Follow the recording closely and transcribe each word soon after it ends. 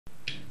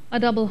A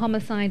double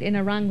homicide in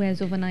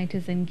Aranguez overnight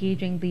is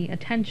engaging the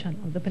attention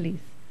of the police.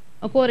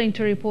 According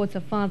to reports,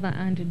 a father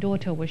and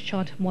daughter were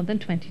shot more than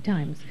 20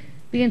 times.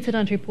 The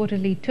incident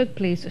reportedly took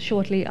place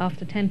shortly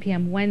after 10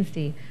 p.m.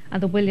 Wednesday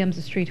at the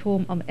Williams Street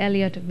home of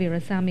Elliot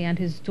Verasammy and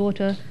his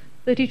daughter,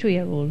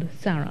 32-year-old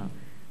Sarah.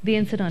 The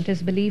incident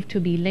is believed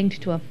to be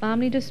linked to a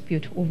family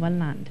dispute over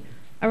land.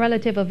 A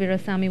relative of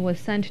Verasammy was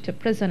sent to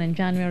prison in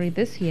January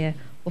this year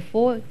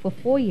for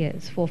 4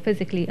 years for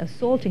physically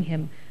assaulting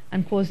him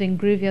and causing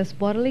grievous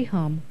bodily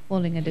harm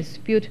following a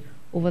dispute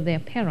over their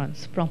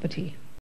parents' property.